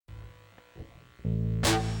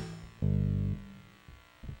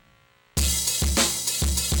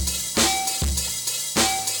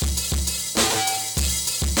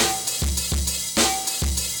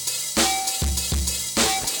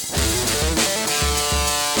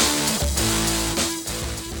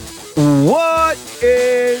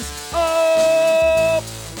is up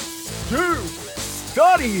to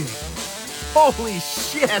studying. Holy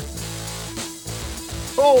shit.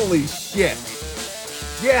 Holy shit.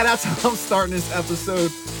 Yeah, that's how I'm starting this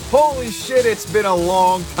episode. Holy shit, it's been a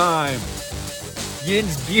long time.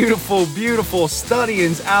 Yin's beautiful, beautiful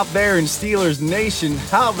studyings out there in Steelers Nation.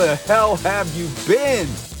 How the hell have you been?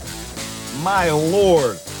 My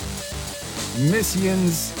Lord. Miss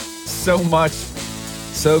Yins so much.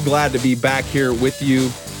 So glad to be back here with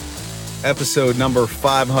you. Episode number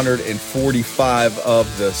 545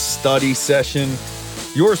 of the study session.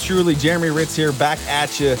 Yours truly, Jeremy Ritz here, back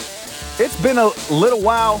at you. It's been a little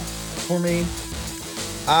while for me.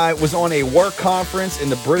 I was on a work conference in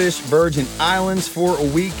the British Virgin Islands for a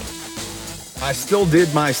week. I still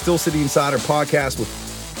did my Still City Insider podcast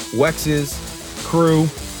with Wex's crew,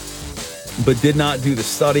 but did not do the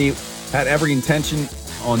study. Had every intention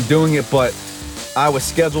on doing it, but I was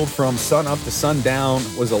scheduled from sun up to sundown.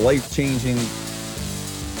 It was a life-changing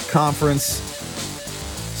conference.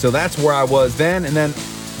 So that's where I was then. And then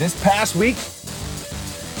this past week,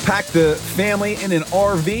 packed the family in an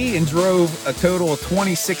RV and drove a total of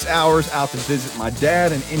 26 hours out to visit my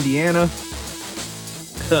dad in Indiana.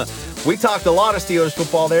 We talked a lot of Steelers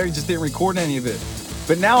football there. He just didn't record any of it.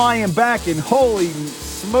 But now I am back, and holy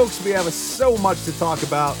smokes, we have so much to talk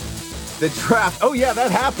about. The draft. Oh, yeah,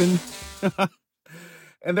 that happened.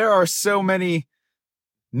 And there are so many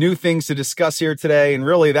new things to discuss here today. And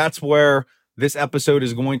really, that's where this episode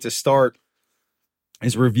is going to start,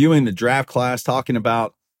 is reviewing the draft class, talking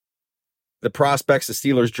about the prospects the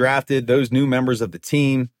Steelers drafted, those new members of the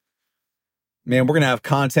team. Man, we're going to have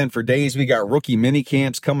content for days. We got rookie mini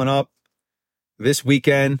camps coming up this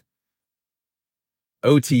weekend,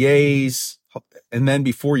 OTAs, and then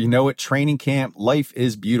before you know it, training camp. Life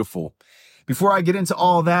is beautiful. Before I get into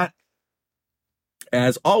all that,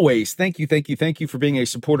 as always, thank you for being a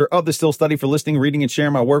supporter of the Still Study, for listening, reading, and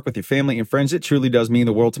sharing my work with your family and friends. It truly does mean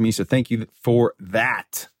the world to me, so thank you for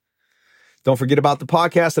that. Don't forget about the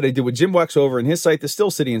podcast that I did with Jim Wex over in his site, The Still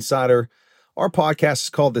City Insider. Our podcast is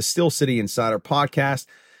called The Still City Insider Podcast.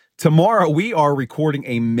 Tomorrow, we are recording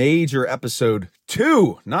a major episode.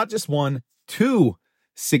 2, not just 1, 2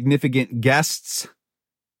 significant guests.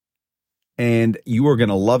 And you are going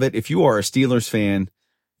to love it. If you are a Steelers fan,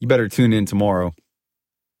 you better tune in tomorrow.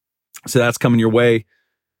 So that's coming your way.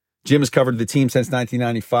 Jim has covered the team since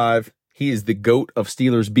 1995. He is the GOAT of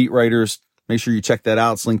Steelers beat writers. Make sure you check that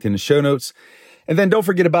out. It's linked in the show notes. And then don't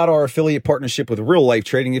forget about our affiliate partnership with Real Life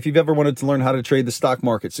Trading. If you've ever wanted to learn how to trade the stock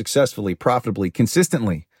market successfully, profitably,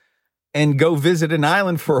 consistently, and go visit an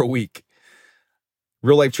island for a week,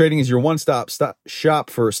 Real Life Trading is your one-stop shop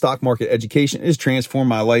for stock market education. It has transformed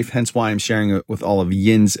my life, hence why I'm sharing it with all of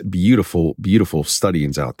Yin's beautiful, beautiful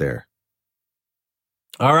studyings out there.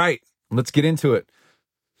 All right, let's get into it.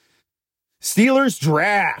 Steelers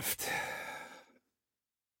draft.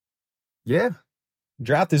 Yeah,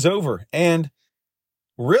 draft is over. And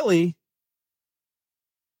really,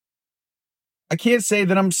 I can't say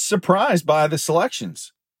that I'm surprised by the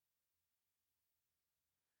selections.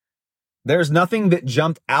 There's nothing that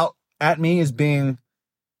jumped out at me as being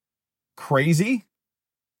crazy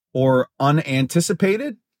or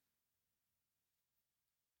unanticipated.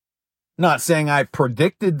 Not saying I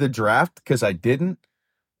predicted the draft, because I didn't,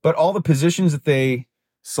 but all the positions that they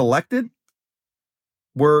selected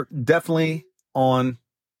were definitely on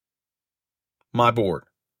my board.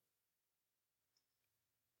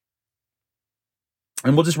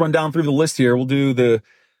 And we'll just run down through the list here. We'll do the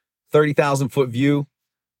 30,000-foot view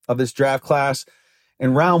of this draft class.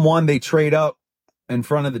 In round 1, they trade up in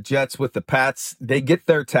front of the Jets with the Pats. They get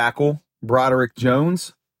their tackle, Broderick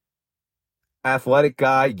Jones. Athletic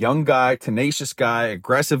guy, young guy, tenacious guy,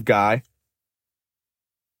 aggressive guy.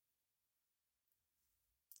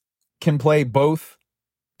 Can play both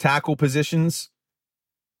tackle positions.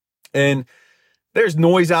 And there's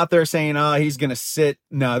noise out there saying, he's going to sit.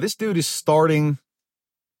 No, this dude is starting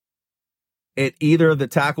at either of the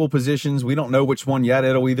tackle positions. We don't know which one yet.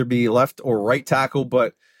 It'll either be left or right tackle,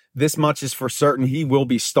 but this much is for certain. He will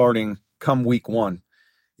be starting come week 1.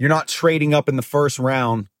 You're not trading up in the first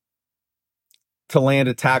round to land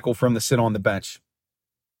a tackle from the sit on the bench.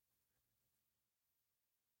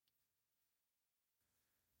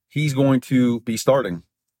 He's going to be starting.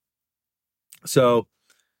 So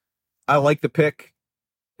I like the pick.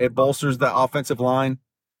 It bolsters the offensive line.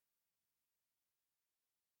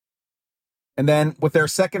 And then with their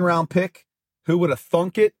second round pick, who would have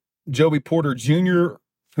thunk it? Joey Porter Jr.,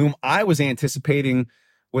 whom I was anticipating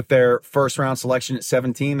with their first round selection at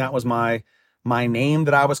 17. That was my name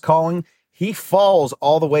that I was calling. He falls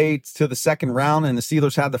all the way to the second round, and the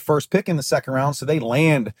Steelers had the first pick in the second round, so they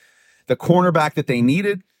land the cornerback that they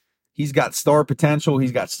needed. He's got star potential.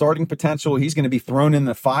 He's got starting potential. He's going to be thrown in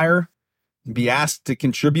the fire, be asked to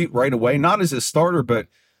contribute right away, not as a starter, but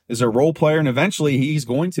as a role player, and eventually he's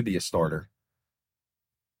going to be a starter.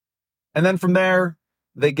 And then from there,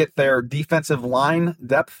 they get their defensive line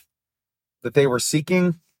depth that they were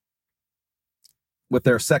seeking with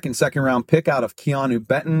their second round pick out of Keanu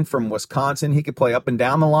Benton from Wisconsin. He could play up and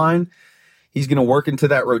down the line. He's going to work into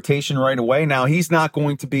that rotation right away. Now, he's not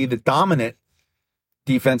going to be the dominant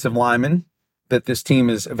defensive lineman that this team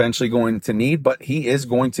is eventually going to need, but he is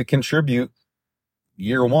going to contribute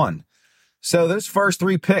year one. So those first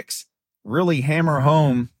three picks really hammer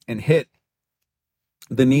home and hit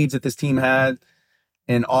the needs that this team had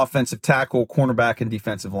in offensive tackle, cornerback, and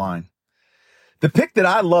defensive line. The pick that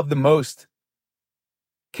I love the most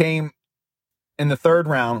came in the third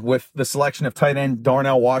round with the selection of tight end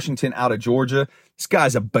Darnell Washington out of Georgia. This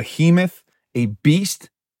guy's a behemoth, a beast.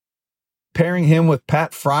 Pairing him with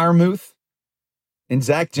Pat Freiermuth and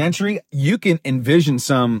Zach Gentry, you can envision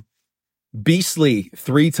some beastly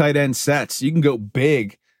 3 tight end sets. You can go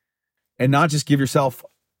big and not just give yourself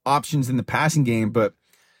options in the passing game, but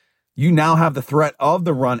you now have the threat of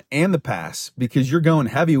the run and the pass because you're going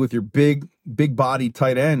heavy with your big body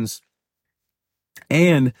tight ends.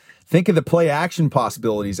 And think of the play action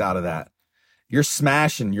possibilities out of that. You're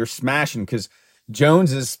smashing because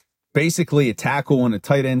Jones is basically a tackle in a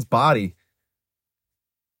tight end's body.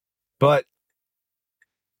 But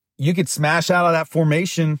you could smash out of that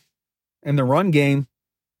formation in the run game.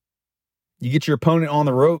 You get your opponent on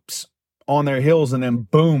the ropes, on their heels, and then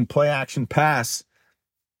boom, play action pass.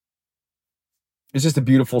 It's just a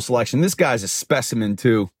beautiful selection. This guy's a specimen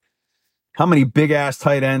too. How many big ass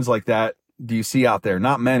tight ends like that do you see out there?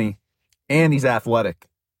 Not many. And he's athletic.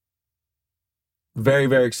 Very,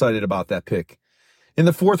 very excited about that pick. In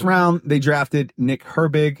the fourth round, they drafted Nick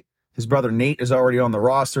Herbig. His brother Nate is already on the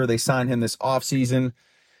roster. They signed him this offseason.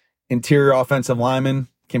 Interior offensive lineman,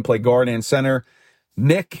 can play guard and center.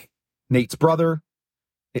 Nick, Nate's brother,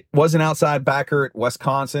 it was an outside backer at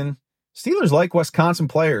Wisconsin. Steelers like Wisconsin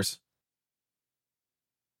players.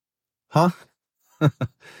 Huh?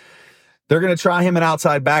 They're going to try him at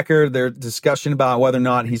outside backer. There's discussion about whether or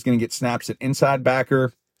not he's going to get snaps at inside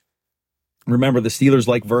backer. Remember, the Steelers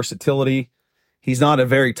like versatility. He's not a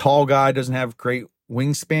very tall guy, doesn't have great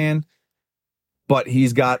wingspan, but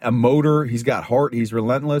he's got a motor, he's got heart, he's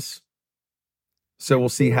relentless. So we'll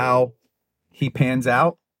see how he pans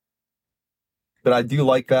out. But I do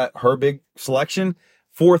like that Herbig selection.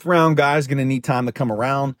 Fourth round guy's going to need time to come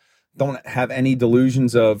around. Don't have any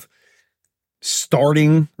delusions of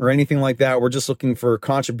starting or anything like that. We're just looking for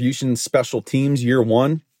contributions, special teams year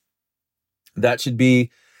one. That should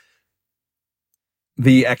be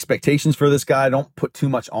the expectations for this guy. Don't put too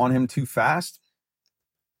much on him too fast.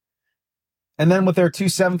 And then with their 2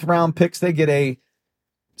 7th-round picks, they get a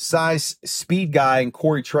size speed guy in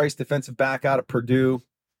Corey Trice, defensive back out of Purdue.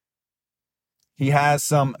 He has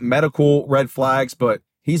some medical red flags, but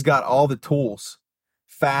he's got all the tools.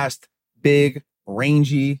 Fast, big,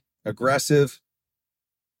 rangy, aggressive.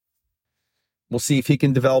 We'll see if he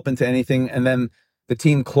can develop into anything. And then the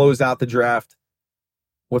team closed out the draft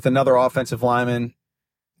with another offensive lineman,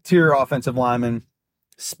 interior offensive lineman,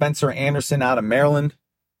 Spencer Anderson out of Maryland.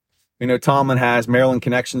 We know Tomlin has Maryland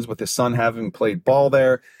connections with his son having played ball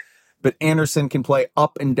there, but Anderson can play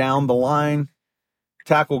up and down the line,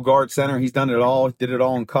 tackle, guard, center. He's done it all, did it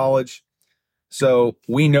all in college. So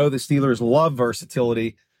we know the Steelers love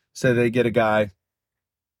versatility, so they get a guy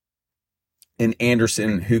in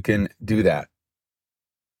Anderson who can do that.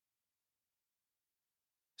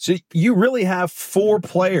 So you really have 4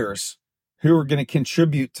 players who are going to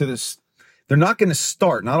contribute to this. They're not going to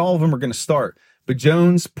start. Not all of them are going to start. But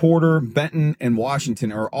Jones, Porter, Benton, and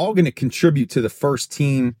Washington are all going to contribute to the first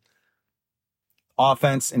team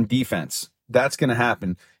offense and defense. That's going to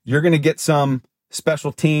happen. You're going to get some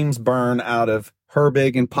special teams burn out of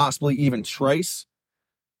Herbig and possibly even Trice.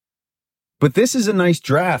 But this is a nice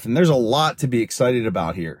draft, and there's a lot to be excited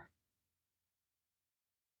about here.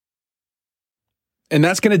 And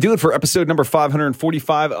that's going to do it for episode number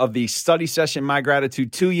 545 of the study session. My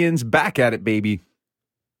gratitude to Yins. Back at it, baby.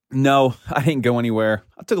 No, I didn't go anywhere.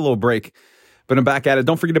 I took a little break, but I'm back at it.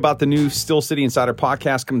 Don't forget about the new Still City Insider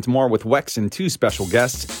podcast coming tomorrow with Wex and 2 special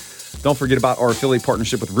guests. Don't forget about our affiliate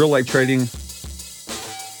partnership with Real Life Trading.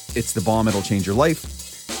 It's the bomb. It'll change your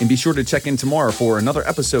life. And be sure to check in tomorrow for another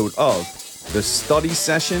episode of the study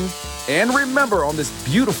session. And remember, on this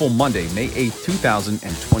beautiful Monday, May 8th,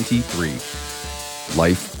 2023,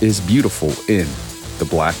 life is beautiful in the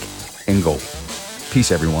black and goal.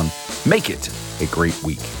 Peace, everyone. Make it a great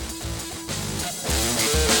week.